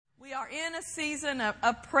are in a season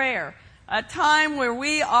of prayer, a time where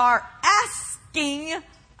we are asking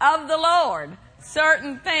of the Lord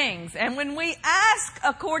certain things. And when we ask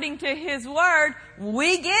according to His Word,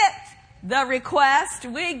 we get the request,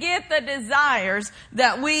 we get the desires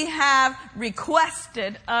that we have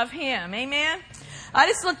requested of Him. Amen? I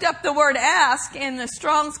just looked up the word ask in the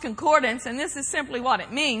Strong's Concordance, and this is simply what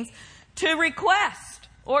it means: to request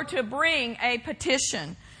or to bring a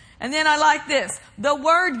petition. And then I like this. The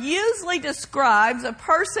word usually describes a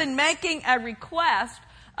person making a request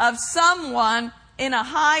of someone in a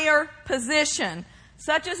higher position,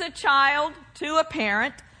 such as a child to a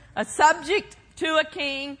parent, a subject to a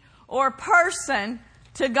king, or a person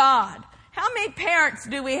to God. How many parents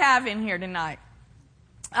do we have in here tonight?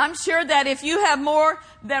 I'm sure that if you have more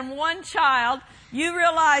than one child, you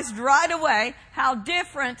realized right away how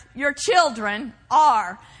different your children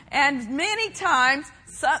are. And many times,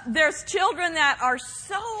 there's children that are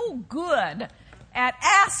so good at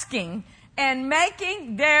asking and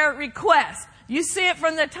making their requests. You see it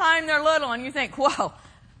from the time they're little and you think, whoa,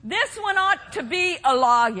 this one ought to be a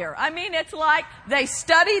lawyer. I mean, it's like they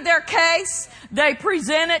study their case, they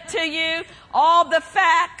present it to you, all the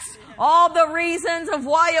facts, all the reasons of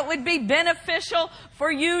why it would be beneficial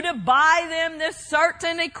for you to buy them this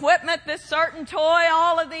certain equipment, this certain toy,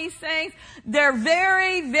 all of these things. They're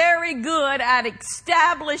very, very good at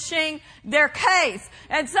establishing their case.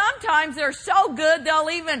 And sometimes they're so good they'll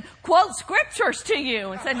even quote scriptures to you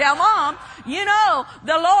and say, now Mom, you know,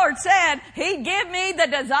 the Lord said He'd give me the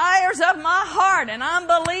desires of my heart, and I'm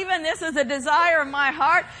believing this is a desire of my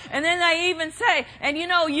heart. And then they even say, and you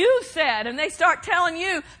know, you said, and they start telling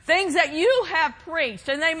you things that you have preached,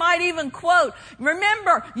 and they might even quote, remember,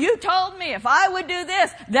 you told me if I would do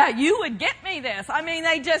this, that you would get me this. I mean,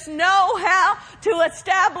 they just know how to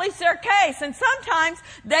establish their case. And sometimes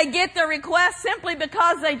they get the request simply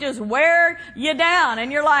because they just wear you down. And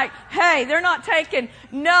you're like, hey, they're not taking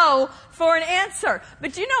no for an answer.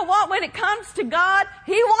 But you know what? When it comes to God,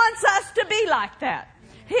 He wants us to be like that.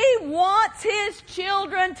 He wants His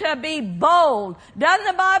children to be bold. Doesn't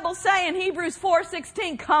the Bible say in Hebrews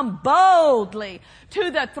 4:16, come boldly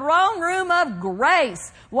to the throne room of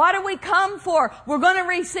grace? What do we come for? We're going to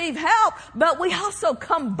receive help, but we also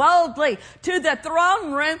come boldly to the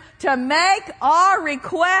throne room to make our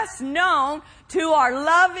requests known to our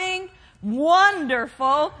loving,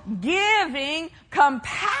 wonderful, giving,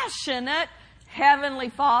 compassionate Heavenly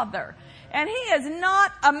Father. And He is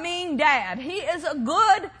not a mean dad. He is a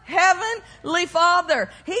good Heavenly Father.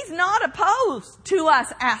 He's not opposed to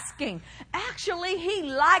us asking. Actually, He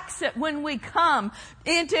likes it when we come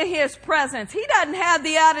into His presence. He doesn't have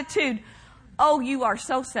the attitude, oh, you are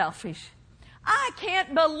so selfish. I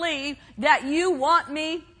can't believe that you want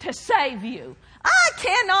me to save you. I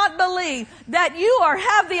cannot believe that you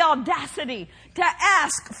have the audacity to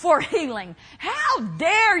ask for healing. How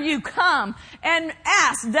dare you come and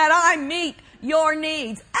ask that I meet your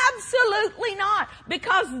needs? Absolutely not,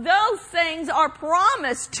 because those things are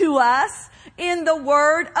promised to us in the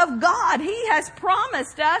Word of God. He has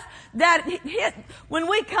promised us that when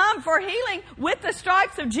we come for healing with the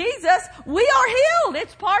stripes of Jesus, we are healed.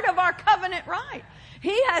 It's part of our covenant right.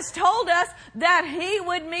 He has told us that He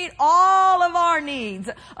would meet all of our needs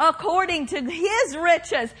according to His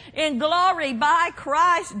riches in glory by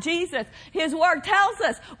Christ Jesus. His Word tells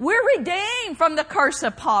us we're redeemed from the curse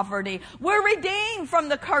of poverty. We're redeemed from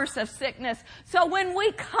the curse of sickness. So when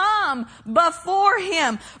we come before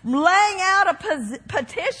Him laying out a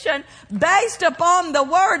petition based upon the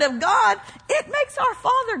Word of God, it makes our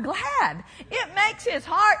Father glad. It makes His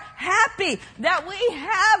heart happy that we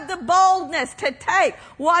have the boldness to take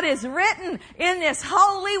what is written in this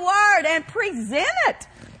holy Word and present it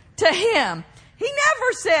to Him. He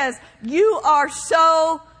never says, you are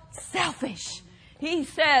so selfish. He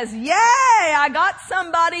says, yay, I got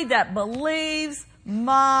somebody that believes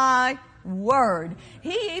my Word.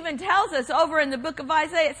 He even tells us over in the book of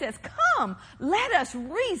Isaiah, it says, come, let us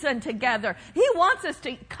reason together. He wants us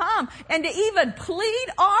to come and to even plead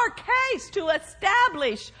our case, to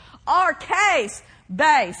establish our case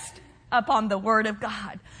based upon the Word of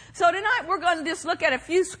God. So tonight we're going to just look at a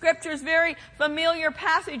few scriptures, very familiar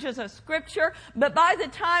passages of Scripture. But by the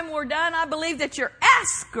time we're done, I believe that your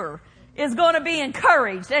asker is going to be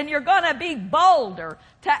encouraged and you're going to be bolder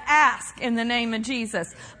to ask in the name of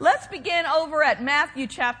Jesus. Let's begin over at Matthew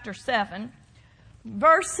chapter 7,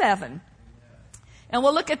 verse 7. And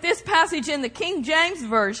we'll look at this passage in the King James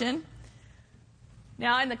Version.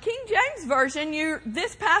 Now, in the King James Version,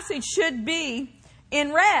 this passage should be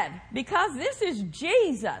in red, because this is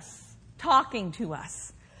Jesus talking to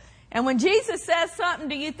us. And when Jesus says something,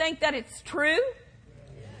 do you think that it's true?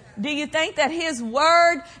 Do you think that His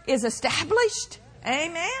Word is established?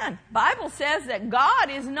 Amen. Bible says that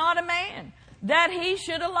God is not a man, that He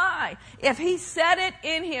should lie. If He said it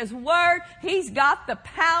in His Word, He's got the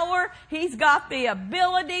power, He's got the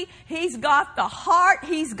ability, He's got the heart,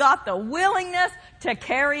 He's got the willingness to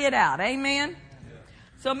carry it out. Amen?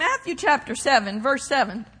 So Matthew chapter 7, verse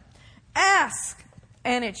 7. Ask,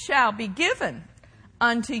 and it shall be given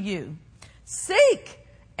unto you. Seek,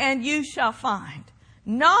 and you shall find.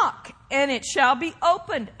 Knock, and it shall be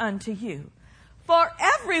opened unto you. For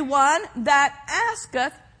everyone that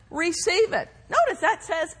asketh, receiveth. Notice that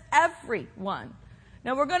says everyone.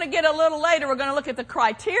 Now we're going to get a little later, we're going to look at the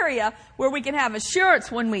criteria where we can have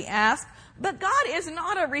assurance when we ask. But God is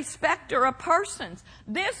not a respecter of persons.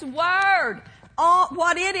 This word,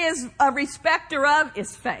 what it is a respecter of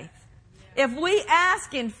is faith. If we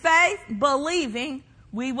ask in faith, believing,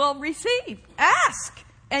 we will receive. Ask,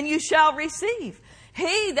 and you shall receive.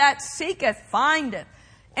 He that seeketh findeth,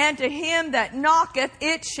 and to him that knocketh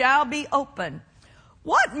it shall be opened.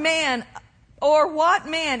 What man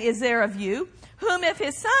is there of you, whom if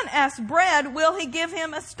his son asks bread, will he give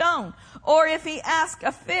him a stone? Or if he asks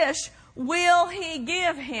a fish, will he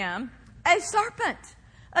give him a serpent?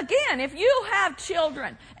 Again, if you have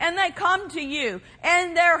children and they come to you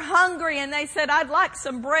and they're hungry and they said, I'd like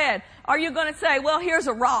some bread, are you going to say, well, here's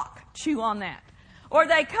a rock, chew on that? Or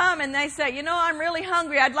they come and they say, you know, I'm really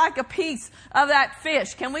hungry, I'd like a piece of that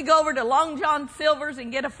fish. Can we go over to Long John Silver's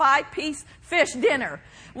and get a 5-piece fish dinner?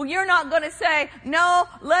 Well, you're not going to say, no,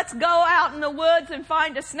 let's go out in the woods and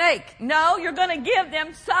find a snake. No, you're going to give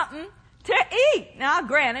them something to eat. Now,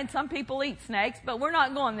 granted, some people eat snakes, but we're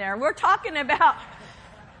not going there. We're talking about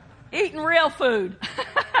eating real food.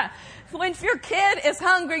 So if your kid is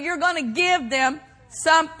hungry, you're going to give them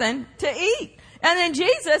something to eat. And then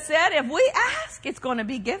Jesus said, if we ask, it's going to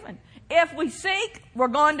be given. If we seek, we're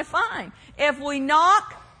going to find. If we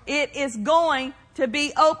knock, it is going to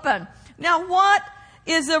be open. Now, what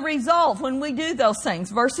is the result when we do those things?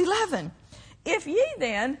 Verse 11. If ye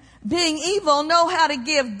then, being evil, know how to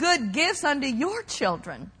give good gifts unto your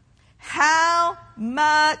children, how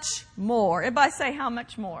much more? Everybody say, how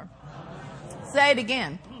much more? Say it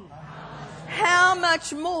again. How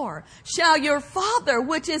much more shall your Father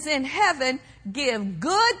which is in heaven give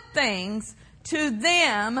good things to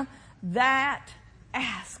them that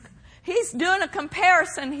ask? He's doing a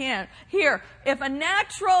comparison here. If a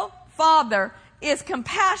natural father is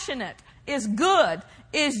compassionate, is good,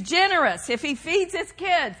 is generous, if he feeds his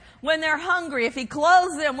kids when they're hungry, if he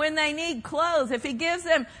clothes them when they need clothes, if he gives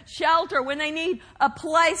them shelter when they need a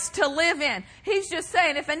place to live in. He's just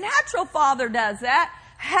saying, if a natural father does that,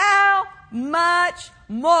 how much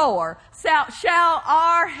more shall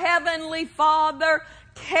our Heavenly Father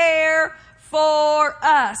care for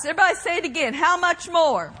us? Everybody say it again. How much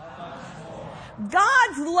more?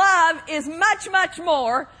 God's love is much, much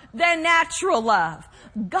more than natural love.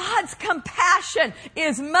 God's compassion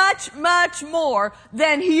is much, much more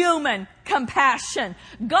than human compassion.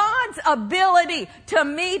 God's ability to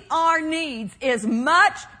meet our needs is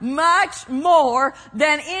much, much more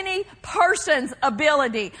than any person's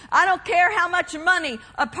ability. I don't care how much money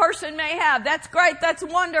a person may have. That's great. That's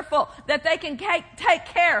wonderful that they can take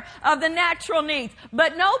care of the natural needs.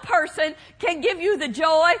 But no person can give you the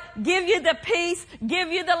joy, give you the peace, give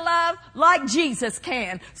you the love like Jesus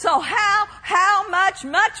can. So how much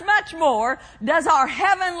more does our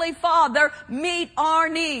Heavenly Father meet our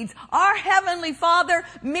needs? Our Heavenly Father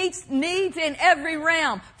meets needs in every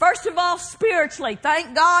realm. First of all, spiritually.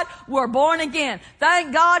 Thank God we're born again.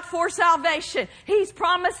 Thank God for salvation. He's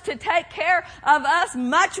promised to take care of us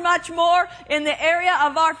much, much more in the area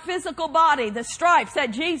of our physical body. The stripes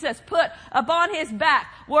that Jesus put upon His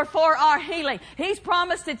back were for our healing. He's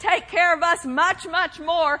promised to take care of us much, much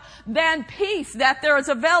more than peace that there is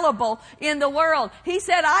available in the world. He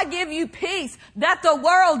said, I give you peace that the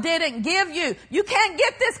world didn't give you. You can't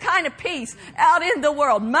get this kind of peace out in the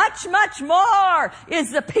world. Much, much more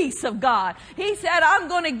is the peace of God. He said, I'm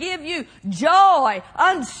going to give you joy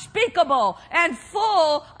unspeakable and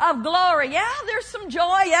full of glory. Yeah, there's some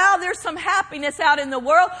joy. Yeah, there's some happiness out in the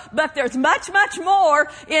world, but there's much, much more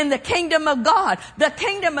in the kingdom of God. The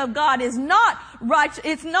kingdom of God is not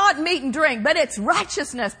it's not meat and drink, but it's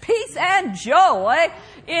righteousness, peace, and joy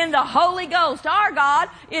in the Holy Ghost. Our God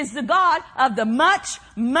is the God of the much,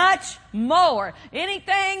 much more.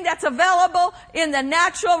 Anything that's available in the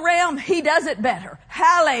natural realm, He does it better.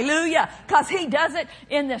 Hallelujah. Because He does it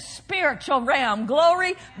in the spiritual realm.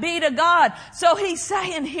 Glory be to God. So He's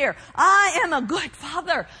saying here, I am a good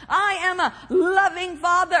Father. I am a loving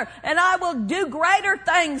Father. And I will do greater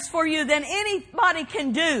things for you than anybody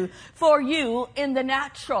can do for you in the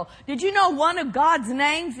natural. Did you know one of God's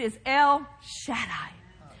names is El Shaddai?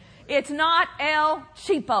 It's not El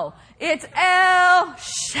Cheapo. It's El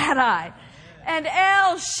Shaddai. And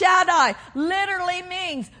El Shaddai literally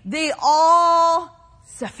means the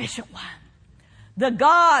all-sufficient one. The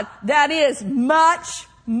God that is much,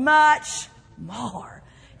 much more.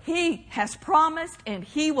 He has promised and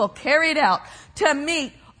He will carry it out to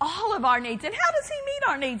meet all of our needs. And how does He meet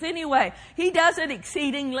our needs anyway? He does it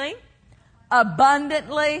exceedingly,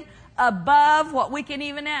 abundantly, above what we can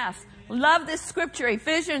even ask. Love this scripture,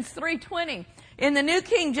 Ephesians 3:20. In the New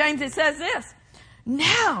King James it says this,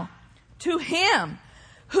 now to Him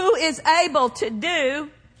who is able to do,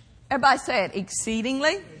 everybody say it,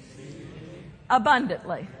 exceedingly,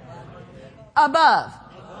 abundantly, above.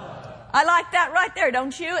 I like that right there,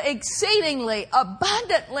 don't you? Exceedingly,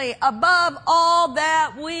 abundantly, above all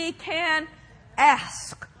that we can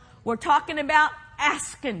ask. We're talking about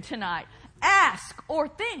asking tonight. Ask or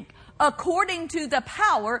think according to the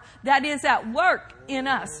power that is at work in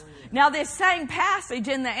us. Now, this same passage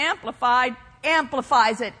in the Amplified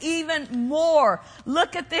amplifies it even more.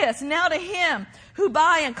 Look at this. Now to Him who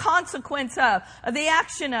by and consequence of the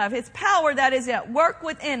action of His power that is at work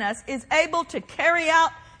within us is able to carry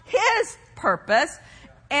out His purpose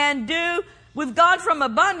and do, we've gone from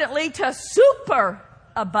abundantly to super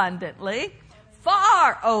abundantly,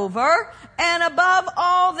 far over and above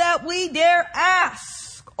all that we dare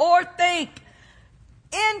ask or think,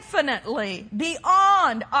 infinitely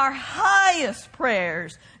beyond our highest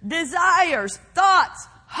prayers, desires, thoughts,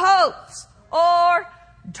 hopes, or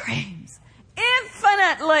dreams.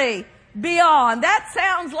 Infinitely beyond. That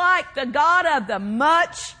sounds like the God of the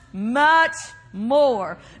much, much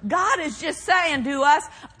more. God is just saying to us,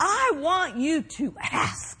 I want you to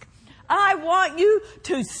ask. I want you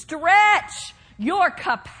to stretch your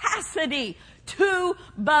capacity to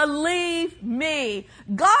believe me.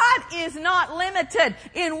 God is not limited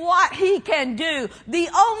in what He can do. The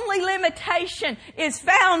only limitation is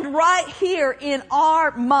found right here in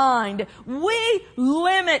our mind. We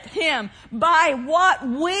limit Him by what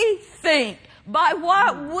we think, by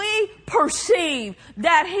what we perceive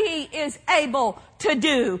that He is able to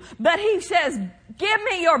do. But He says, give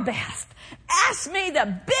me your best. Ask me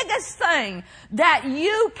the biggest thing that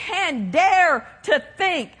you can dare to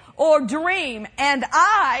think or dream, and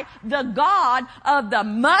I, the God of the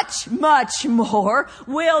much, much more,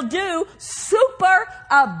 will do super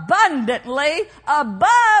abundantly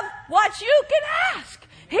above what you can ask.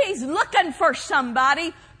 He's looking for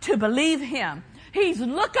somebody to believe Him. He's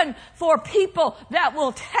looking for people that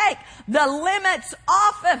will take the limits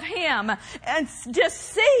off of Him and just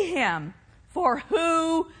see Him for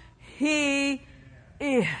who He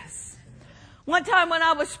is. One time when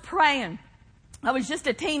I was praying, I was just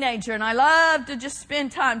a teenager and I loved to just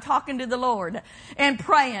spend time talking to the Lord and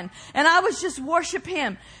praying. And I was just worshiping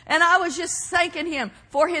Him. And I was just thanking Him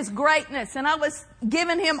for His greatness. And I was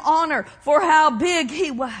giving Him honor for how big He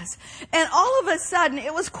was. And all of a sudden,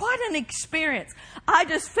 it was quite an experience. I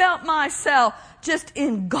just felt myself just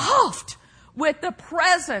engulfed with the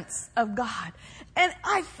presence of God. And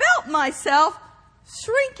I felt myself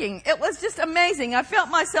shrinking. It was just amazing. I felt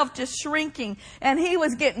myself just shrinking, and He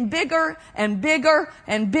was getting bigger and bigger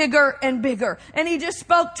and bigger and bigger. And He just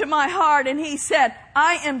spoke to my heart and He said,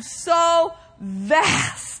 I am so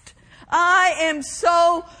vast. I am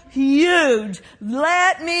so huge.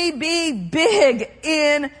 Let me be big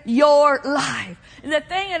in your life. And the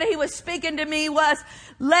thing that He was speaking to me was,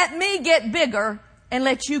 let me get bigger and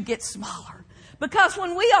let you get smaller. Because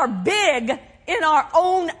when we are big in our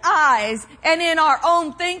own eyes and in our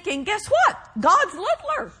own thinking, guess what? God's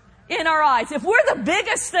littler in our eyes. If we're the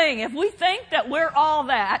biggest thing, if we think that we're all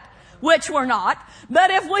that, which we're not,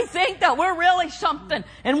 but if we think that we're really something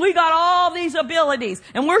and we got all these abilities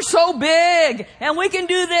and we're so big and we can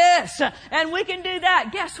do this and we can do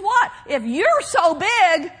that, guess what? If you're so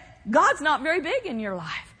big, God's not very big in your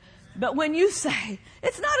life. But when you say,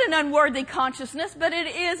 it's not an unworthy consciousness, but it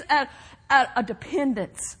is a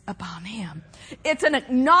dependence upon Him. It's an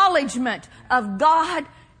acknowledgement of God,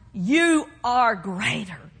 you are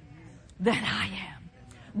greater than I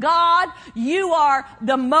am. God, you are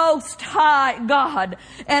the most high God.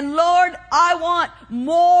 And Lord, I want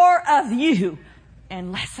more of you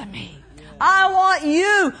and less of me. I want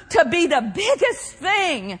you to be the biggest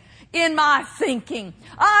thing in my thinking.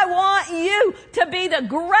 I want you to be the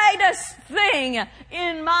greatest thing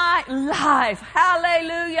in my life.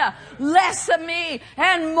 Hallelujah. Less of me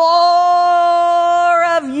and more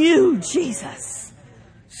of you, Jesus.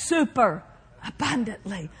 Super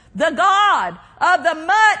abundantly. The God of the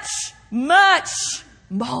much, much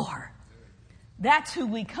more. That's who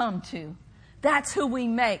we come to. That's who we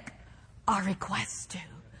make our requests to.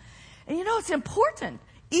 And you know, it's important.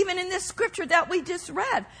 Even in this scripture that we just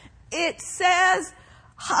read, it says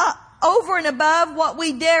over and above what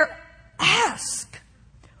we dare ask.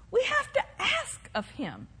 We have to ask of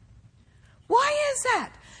Him. Why is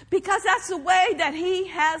that? Because that's the way that He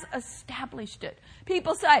has established it.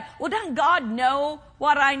 People say, well, doesn't God know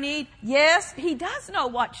what I need? Yes, He does know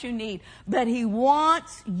what you need. But He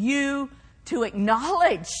wants you to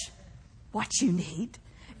acknowledge what you need.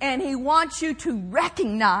 And He wants you to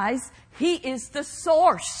recognize He is the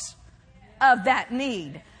source of that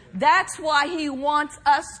need. That's why He wants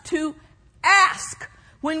us to ask.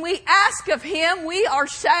 When we ask of Him, we are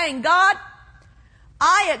saying, God,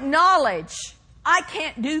 I acknowledge I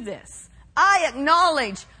can't do this. I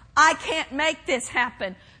acknowledge I can't make this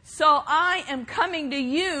happen. So I am coming to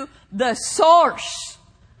you, the source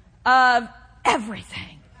of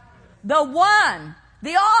everything. The one,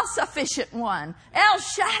 the all-sufficient one, El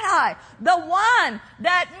Shaddai, the one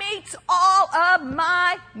that meets all of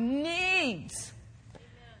my needs.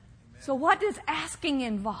 So what does asking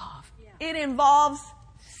involve? It involves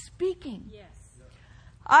speaking.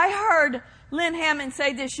 I heard Lynn Hammond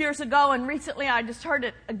say this years ago, and recently I just heard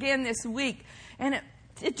it again this week, and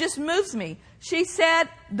it just moves me. She said,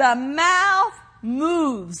 the mouth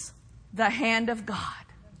moves the hand of God.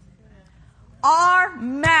 Our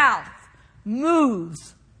mouth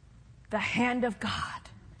moves the hand of God.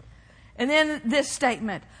 And then this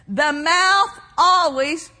statement, the mouth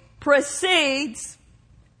always precedes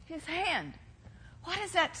His hand. What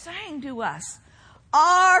is that saying to us?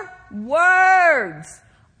 Our words,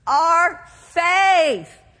 our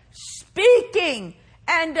faith, speaking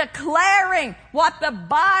and declaring what the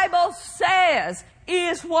Bible says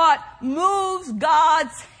is what moves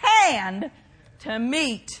God's hand to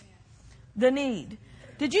meet the need.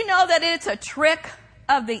 Did you know that it's a trick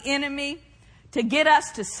of the enemy to get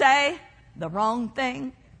us to say the wrong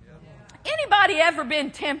thing? Anybody ever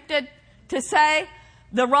been tempted to say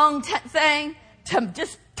the wrong thing? To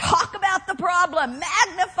just talk about the problem,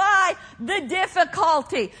 magnify the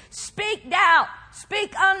difficulty, speak doubt,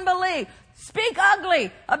 speak unbelief, speak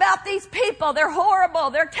ugly about these people. They're horrible.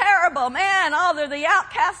 They're terrible. Man, they're the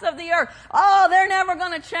outcasts of the earth. They're never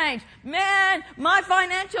going to change. Man, my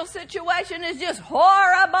financial situation is just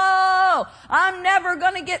horrible. I'm never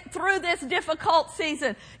going to get through this difficult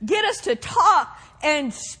season. Get us to talk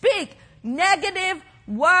and speak negative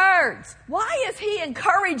words. Why is he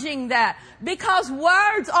encouraging that? Because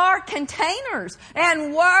words are containers,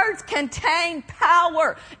 and words contain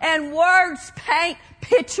power, and words paint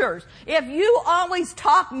pictures. If you always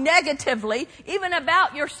talk negatively, even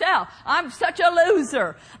about yourself, I'm such a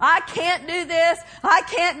loser. I can't do this. I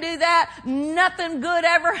can't do that. Nothing good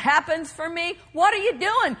ever happens for me. What are you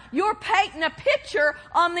doing? You're painting a picture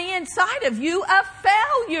on the inside of you of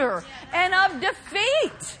failure and of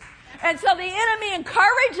defeat. And so the enemy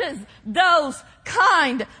encourages those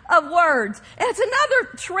kind of words. And it's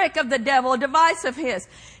another trick of the devil, a device of his.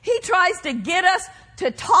 He tries to get us to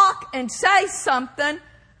talk and say something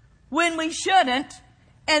when we shouldn't,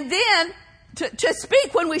 and then to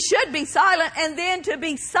speak when we should be silent, and then to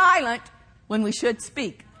be silent when we should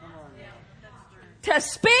speak. To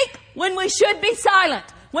speak when we should be silent.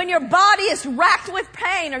 When your body is racked with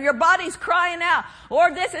pain, or your body's crying out,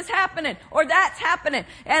 or this is happening, or that's happening,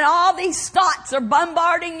 and all these thoughts are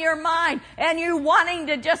bombarding your mind, and you're wanting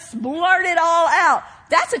to just blurt it all out.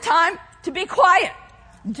 That's a time to be quiet.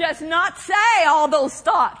 Just not say all those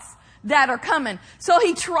thoughts that are coming. So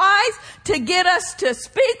he tries to get us to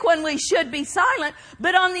speak when we should be silent,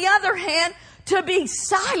 but on the other hand, to be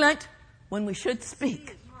silent when we should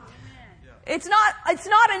speak. It's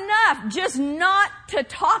not enough just not to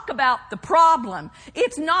talk about the problem.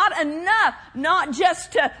 It's not enough not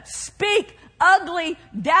just to speak ugly,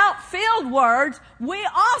 doubt-filled words. We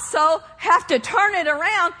also have to turn it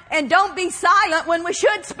around and don't be silent when we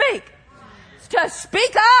should speak. To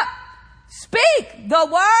speak up. Speak the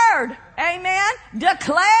word. Amen.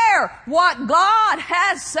 Declare what God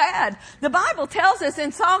has said. The Bible tells us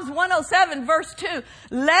in Psalms 107 verse 2,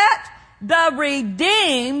 let the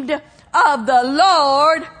redeemed of the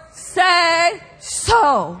Lord say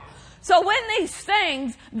so. So when these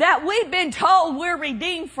things that we've been told we're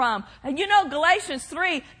redeemed from, and you know Galatians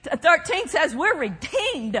 3:13 says we're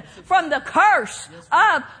redeemed from the curse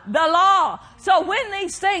of the law. So when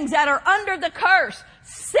these things that are under the curse,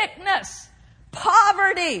 sickness,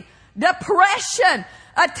 poverty, depression,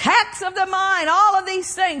 attacks of the mind, all of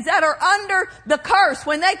these things that are under the curse,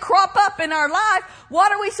 when they crop up in our life,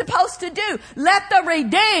 what are we supposed to do? Let the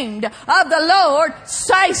redeemed of the Lord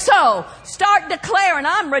say so. Start declaring,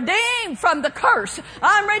 I'm redeemed from the curse.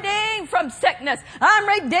 I'm redeemed from sickness. I'm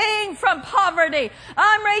redeemed from poverty.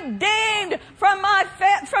 I'm redeemed from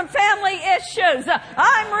from family issues.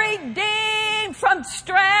 I'm redeemed from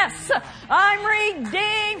stress. I'm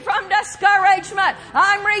redeemed from discouragement.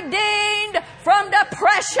 I'm redeemed from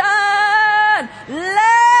depression.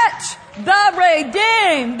 Let the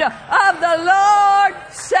redeemed of the Lord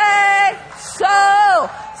say so.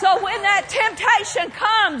 So when that temptation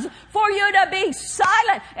comes for you to be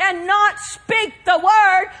silent and not speak the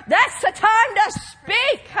word, that's the time to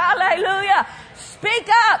speak. Hallelujah. Speak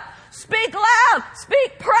up. Speak loud.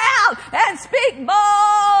 Speak proud. And speak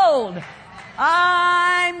bold.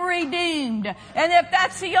 I'm redeemed. And if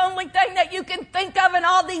that's the only thing that you can think of and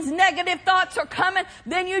all these negative thoughts are coming,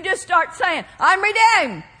 then you just start saying, I'm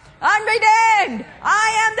redeemed. I'm redeemed.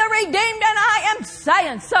 I am the redeemed and I am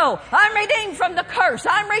saying so. I'm redeemed from the curse.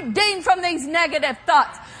 I'm redeemed from these negative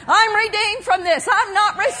thoughts. I'm redeemed from this. I'm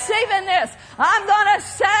not receiving this. I'm going to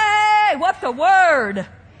say what the Word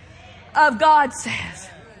of God says.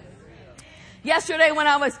 Yesterday when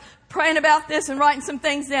I was praying about this and writing some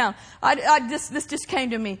things down, this just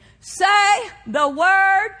came to me. Say the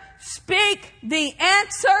word, speak the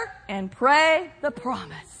answer, and pray the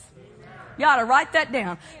promise. You ought to write that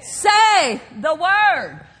down. Say the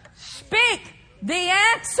word, speak the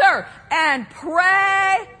answer, and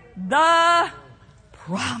pray the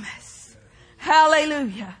promise.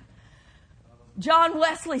 Hallelujah. John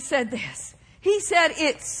Wesley said this. He said,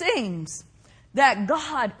 it seems that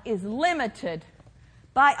God is limited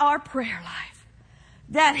by our prayer life,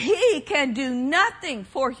 that He can do nothing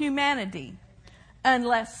for humanity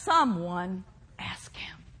unless someone asks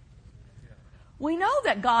Him. We know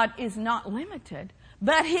that God is not limited,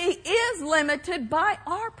 but He is limited by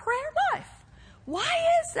our prayer life. Why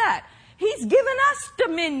is that? He's given us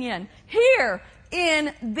dominion here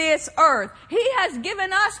in this earth. He has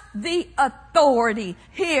given us the authority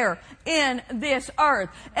here in this earth.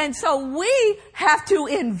 And so we have to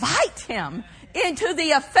invite Him into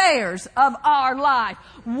the affairs of our life.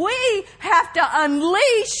 We have to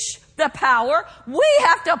unleash the power. We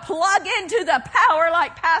have to plug into the power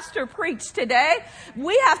like Pastor preached today.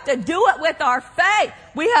 We have to do it with our faith.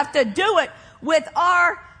 We have to do it with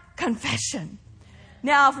our confession.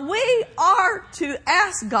 Now, if we are to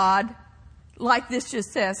ask God, like this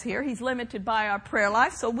just says here, He's limited by our prayer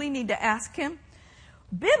life, so we need to ask Him.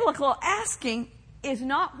 Biblical asking is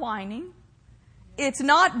not whining. It's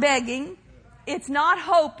not begging. It's not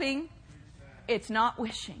hoping. It's not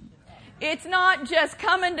wishing. It's not just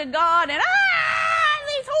coming to God and,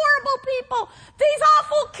 these horrible people, these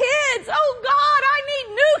awful kids. Oh God, I need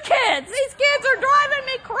new kids. These kids are driving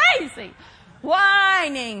me crazy.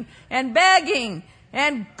 Whining and begging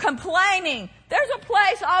and complaining. There's a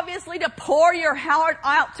place, obviously, to pour your heart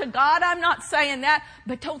out to God. I'm not saying that,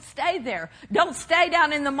 but don't stay there. Don't stay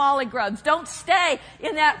down in the molly grubs. Don't stay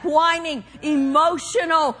in that whining,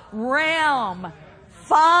 emotional realm.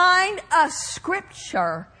 Find a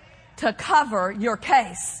scripture to cover your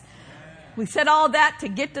case. We said all that to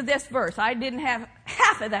get to this verse. I didn't have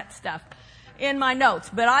half of that stuff in my notes,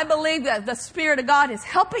 but I believe that the Spirit of God is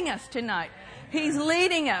helping us tonight. He's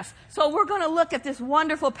leading us. So we're going to look at this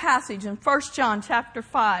wonderful passage in 1 John chapter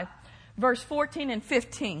 5, verse 14 and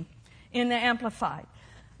 15 in the Amplified.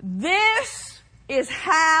 This is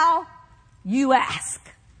how you ask.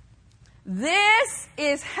 This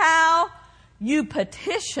is how you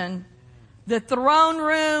petition the throne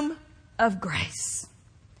room of grace.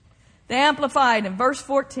 The Amplified in verse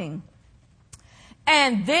 14.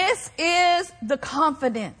 And this is the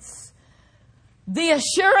confidence, the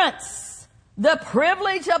assurance, the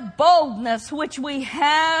privilege of boldness which we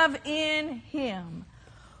have in Him.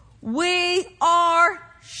 We are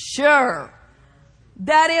sure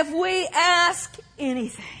that if we ask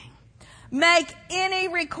anything, make any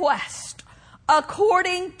request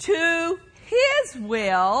according to His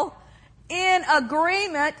will, in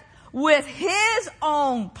agreement with His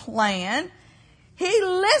own plan, He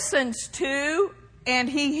listens to and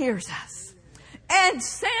He hears us. And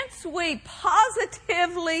since we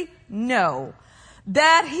positively know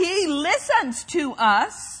that He listens to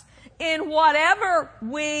us in whatever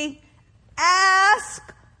we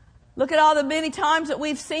ask, look at all the many times that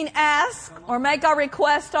we've seen ask or make our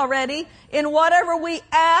request already. In whatever we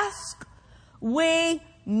ask, we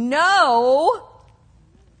know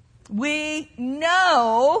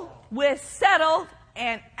with settled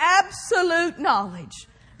and absolute knowledge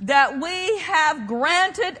that we have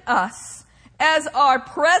granted us as our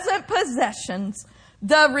present possessions,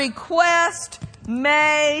 the request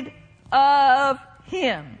made of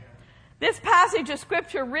Him. This passage of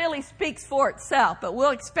Scripture really speaks for itself, but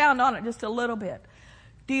we'll expound on it just a little bit.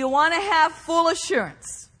 Do you want to have full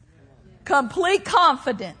assurance, complete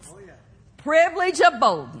confidence, privilege of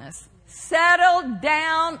boldness, settled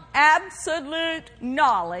down absolute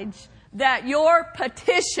knowledge that your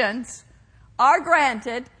petitions are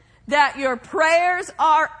granted, that your prayers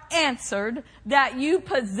are answered, that you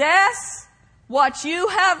possess what you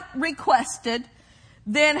have requested,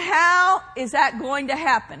 then how is that going to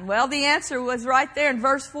happen? Well, the answer was right there in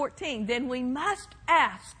verse 14. Then we must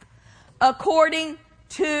ask according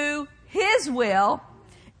to His will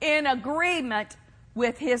in agreement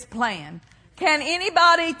with His plan. Can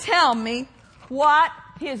anybody tell me what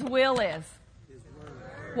His will is?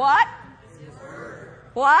 What?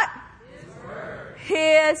 What?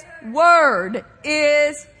 His word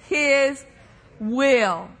is His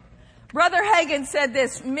will. Brother Hagin said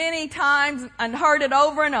this many times and heard it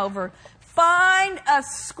over and over. Find a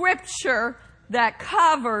scripture that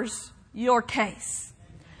covers your case.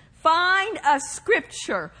 Find a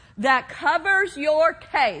scripture that covers your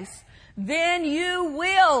case. Then you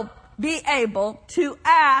will be able to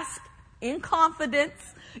ask in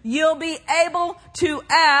confidence. You'll be able to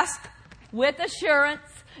ask with assurance.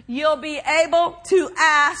 You'll be able to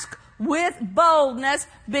ask with boldness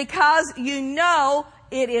because you know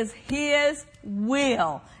it is His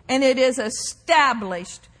will and it is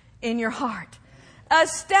established in your heart.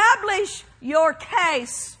 Establish your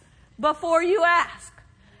case before you ask.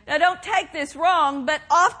 Now don't take this wrong, but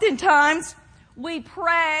oftentimes we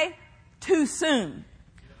pray too soon.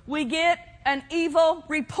 We get an evil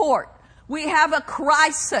report. We have a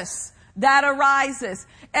crisis that arises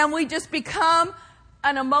and we just become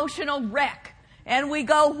an emotional wreck. And we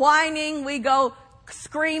go whining, we go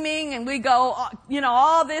screaming, and we go,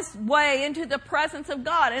 all this way into the presence of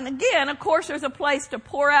God. And again, of course, there's a place to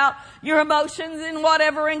pour out your emotions and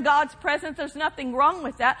whatever in God's presence. There's nothing wrong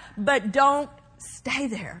with that. But don't stay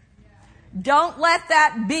there. Don't let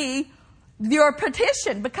that be your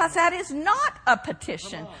petition, because that is not a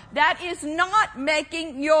petition. That is not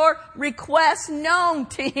making your request known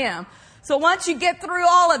to Him. So once you get through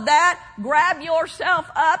all of that, grab yourself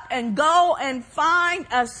up and go and find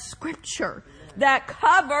a scripture that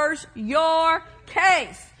covers your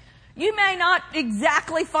case. You may not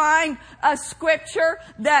exactly find a scripture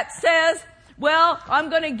that says, well,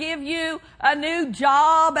 I'm going to give you a new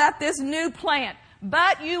job at this new plant.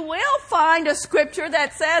 But you will find a scripture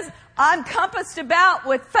that says, I'm compassed about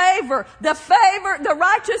with favor. The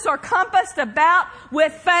righteous are compassed about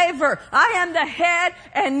with favor. I am the head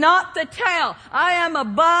and not the tail. I am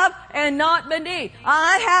above and not beneath.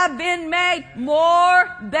 I have been made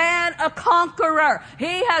more than a conqueror.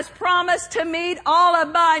 He has promised to meet all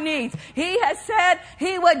of my needs. He has said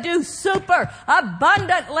He would do super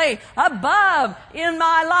abundantly above in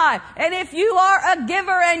my life. And if you are a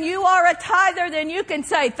giver and you are a tither, then you can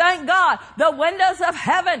say, thank God, the windows of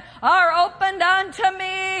heaven are opened unto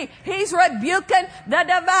me. He's rebuking the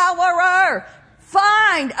devourer.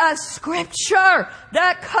 Find a scripture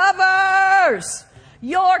that covers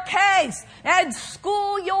your case and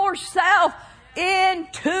school yourself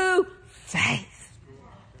into faith.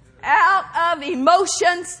 Out of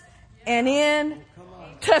emotions and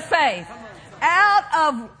into faith. Out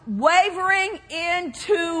of wavering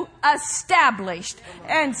into established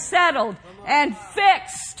and settled and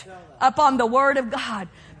fixed upon the Word of God.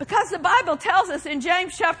 Because the Bible tells us in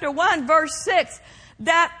James chapter 1 verse 6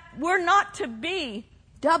 that we're not to be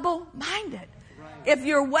double-minded. If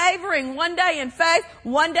you're wavering one day in faith,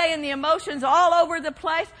 one day in the emotions, all over the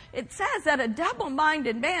place, it says that a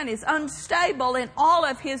double-minded man is unstable in all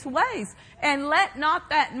of his ways. And let not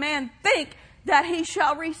that man think that he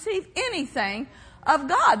shall receive anything of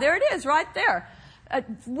God. There it is right there.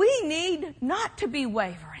 We need not to be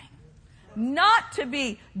wavering. Not to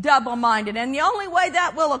be double-minded. And the only way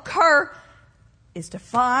that will occur is to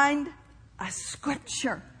find a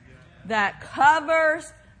scripture that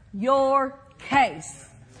covers your case.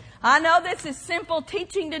 I know this is simple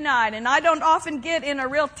teaching tonight, and I don't often get in a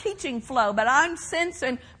real teaching flow, but I'm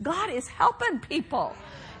sensing God is helping people.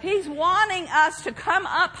 He's wanting us to come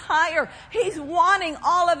up higher. He's wanting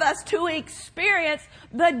all of us to experience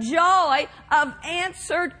the joy of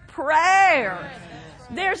answered prayer.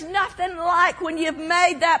 There's nothing like when you've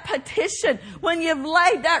made that petition, when you've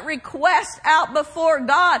laid that request out before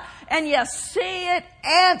God and you see it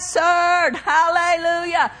answered.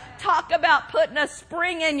 Hallelujah. Talk about putting a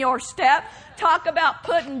spring in your step. Talk about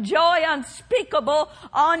putting joy unspeakable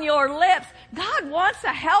on your lips. God wants to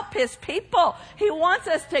help His people. He wants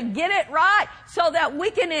us to get it right so that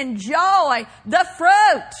we can enjoy the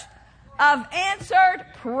fruit of answered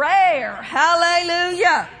prayer.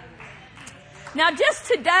 Hallelujah. Now, just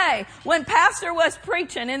today, when Pastor was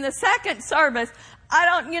preaching in the second service,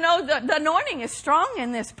 the anointing is strong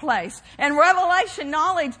in this place. And revelation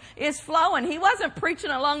knowledge is flowing. He wasn't preaching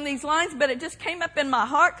along these lines, but it just came up in my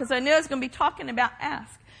heart because I knew I was going to be talking about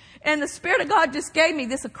ask. And the Spirit of God just gave me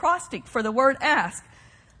this acrostic for the word ask.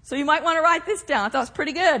 So you might want to write this down. I thought it was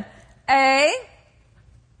pretty good. A,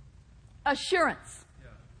 assurance.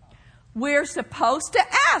 We're supposed to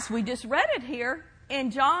ask. We just read it here in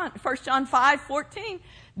 1 John 5:14.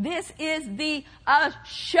 This is the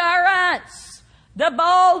assurance, the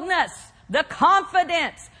boldness, the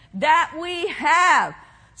confidence that we have.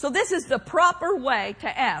 So this is the proper way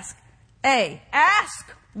to ask. A,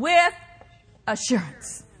 ask with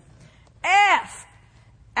assurance. Ask.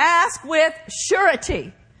 Ask with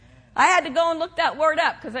surety. I had to go and look that word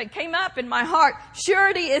up because it came up in my heart.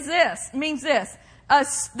 Surety is means this.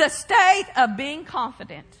 The state of being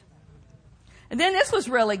confident. And then this was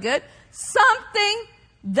really good. Something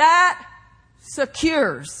that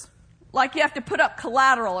secures. Like you have to put up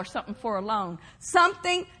collateral or something for a loan.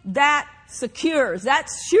 Something that secures.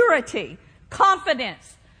 That's surety.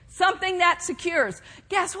 Confidence. Something that secures.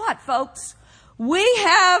 Guess what, folks? We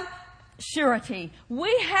have surety.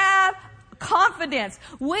 We have confidence.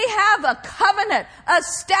 We have a covenant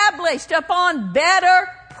established upon better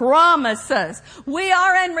promises. We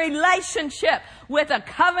are in relationship with a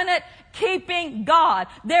covenant keeping God.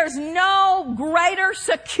 There's no greater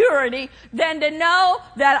security than to know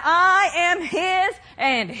that I am His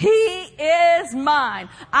and He is mine.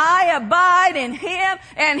 I abide in Him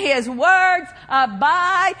and His words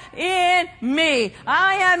abide in me.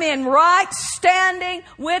 I am in right standing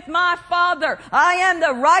with my Father. I am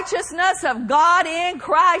the righteousness of God in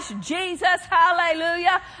Christ Jesus.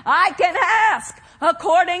 Hallelujah. I can ask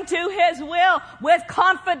according to His will with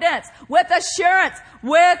confidence, with assurance,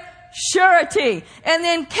 with surety. And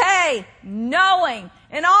then K, knowing.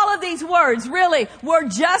 And all of these words really were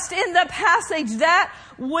just in the passage that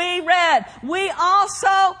we read. We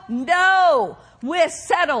also know with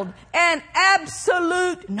settled and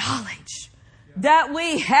absolute knowledge that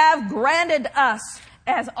we have granted us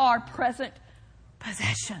as our present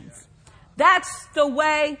possessions. That's the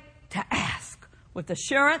way to ask, with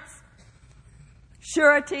assurance,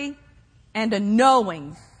 surety, and a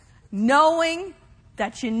knowing. Knowing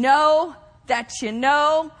that you know, that you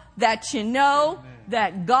know, that you know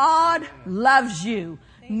that God loves you.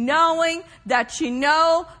 Knowing that you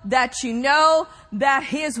know, that you know that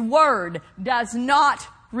His word does not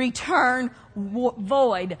return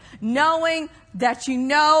void. Knowing that you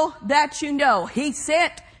know, that you know He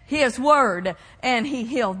sent His word and He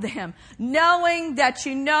healed them. Knowing that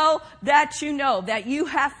you know that you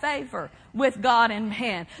have favor with God and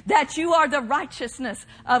man. That you are the righteousness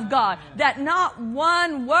of God. That not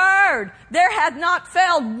one word, there hath not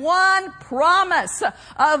failed one promise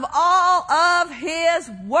of all of His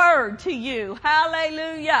word to you.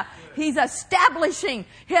 Hallelujah. He's establishing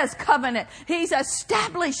His covenant. He's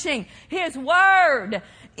establishing His word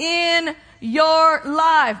in your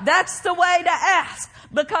life. That's the way to ask.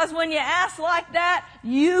 Because when you ask like that,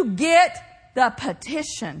 you get the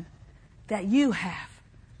petition that you have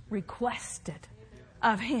requested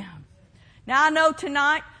of Him. Now I know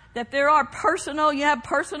tonight that you have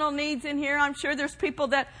personal needs in here. I'm sure there's people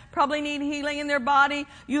that probably need healing in their body.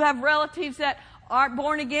 You have relatives that aren't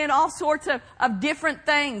born again, all sorts of different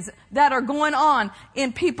things that are going on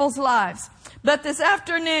in people's lives. But this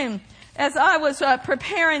afternoon, as I was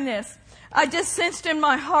preparing this, I just sensed in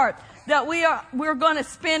my heart that we're going to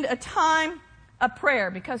spend a time of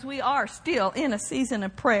prayer because we are still in a season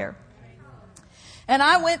of prayer. And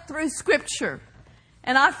I went through Scripture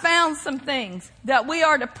and I found some things that we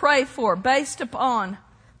are to pray for based upon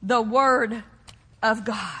the Word of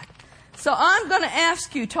God. So I'm going to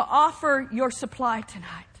ask you to offer your supply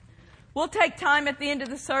tonight. We'll take time at the end of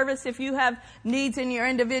the service if you have needs in your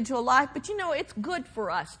individual life. But you know, it's good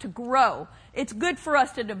for us to grow. It's good for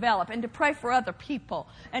us to develop and to pray for other people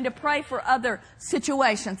and to pray for other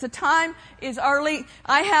situations. The time is early.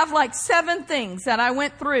 I have like 7 things that I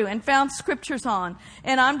went through and found scriptures on.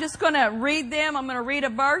 And I'm just going to read them. I'm going to read a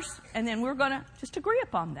verse and then we're going to just agree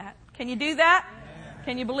upon that. Can you do that?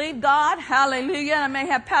 Can you believe God? Hallelujah. I may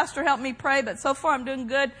have Pastor help me pray, but so far I'm doing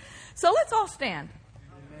good. So let's all stand.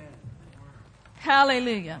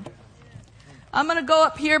 Hallelujah. I'm going to go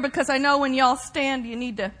up here because I know when y'all stand, you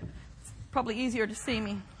need to, it's probably easier to see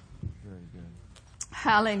me. Very good.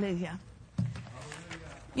 Hallelujah.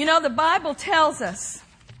 You know, the Bible tells us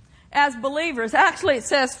as believers, actually it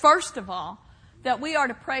says, first of all, that we are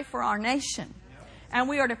to pray for our nation. And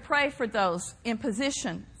we are to pray for those in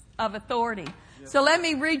position of authority. So let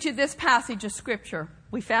me read you this passage of Scripture.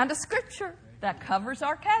 We found a Scripture that covers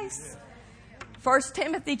our case. 1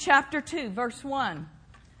 Timothy chapter 2, verse 1.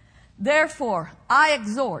 Therefore, I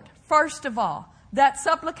exhort, first of all, that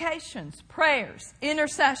supplications, prayers,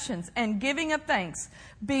 intercessions, and giving of thanks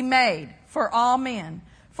be made for all men,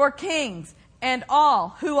 for kings, and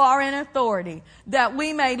all who are in authority, that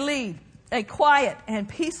we may lead a quiet and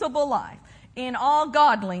peaceable life in all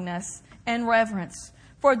godliness and reverence.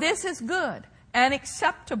 For this is good and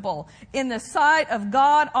acceptable in the sight of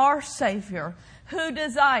God our Savior, who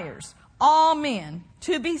desires all men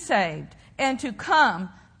to be saved and to come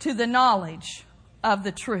to the knowledge of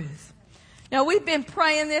the truth. Now, we've been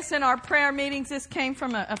praying this in our prayer meetings. This came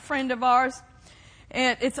from a friend of ours,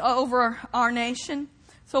 and it's over our nation.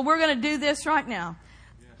 So we're going to do this right now.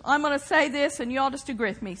 I'm going to say this, and you all just agree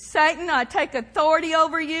with me. Satan, I take authority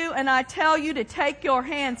over you, and I tell you to take your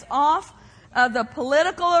hands off of the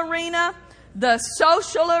political arena, the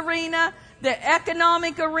social arena, the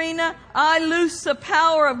economic arena. I loose the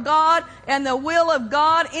power of God and the will of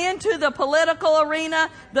God into the political arena,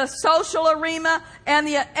 the social arena, and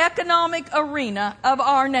the economic arena of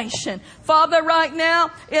our nation. Father, right now,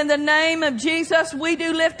 in the name of Jesus, we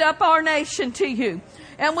do lift up our nation to you.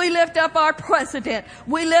 And we lift up our president.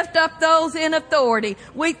 We lift up those in authority.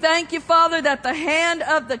 We thank you, Father, that the hand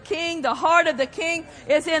of the king, the heart of the king,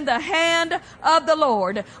 is in the hand of the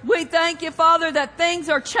Lord. We thank you, Father, that things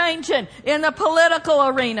are changing in the political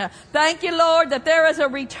arena. Thank you, Lord, that there is a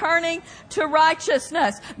returning to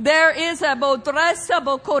righteousness. There is a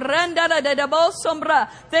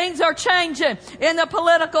things are changing in the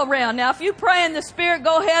political realm. Now, if you pray in the Spirit,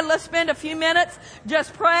 go ahead. Let's spend a few minutes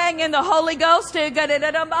just praying in the Holy Ghost.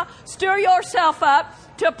 Stir yourself up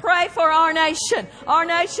to pray for our nation. Our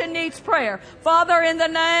nation needs prayer. Father, in the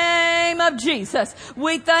name of Jesus,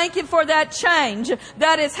 we thank you for that change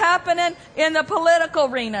that is happening in the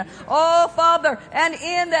political arena. Oh, Father, and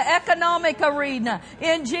in the economic arena.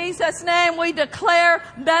 In Jesus' name, we declare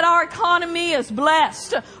that our economy is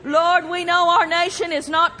blessed. Lord, we know our nation is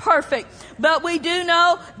not perfect, but we do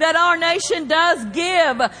know that our nation does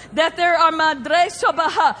give, that there are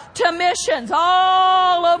madresobaha to missions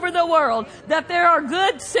all over the world, that there are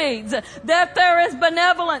good seeds, that there is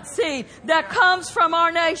benevolent seed that comes from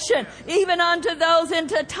our nation, even unto those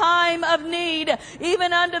into time of need,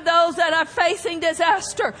 even unto those that are facing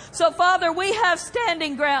disaster. So, Father, we have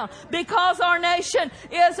standing ground because our nation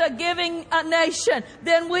is a giving nation.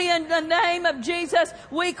 Then we, in the name of Jesus,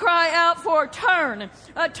 we cry out for a turn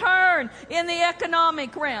in the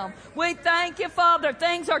economic realm. We thank you, Father.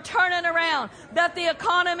 Things are turning around, that the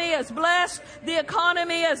economy is blessed, the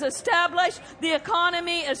economy is established, the economy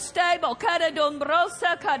is stable.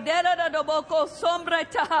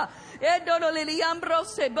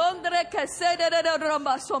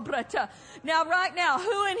 Now, right now,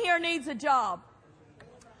 who in here needs a job?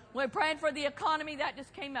 We're praying for the economy. That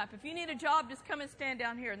just came up. If you need a job, just come and stand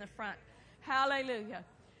down here in the front. Hallelujah.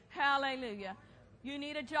 Hallelujah. You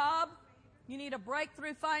need a job? You need a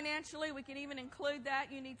breakthrough financially? We can even include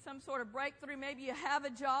that. You need some sort of breakthrough. Maybe you have a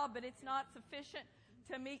job, but it's not sufficient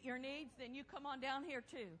to meet your needs. Then you come on down here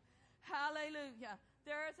too. Hallelujah.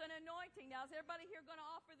 There is an anointing. Now, is everybody here going to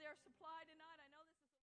offer their supply tonight? I know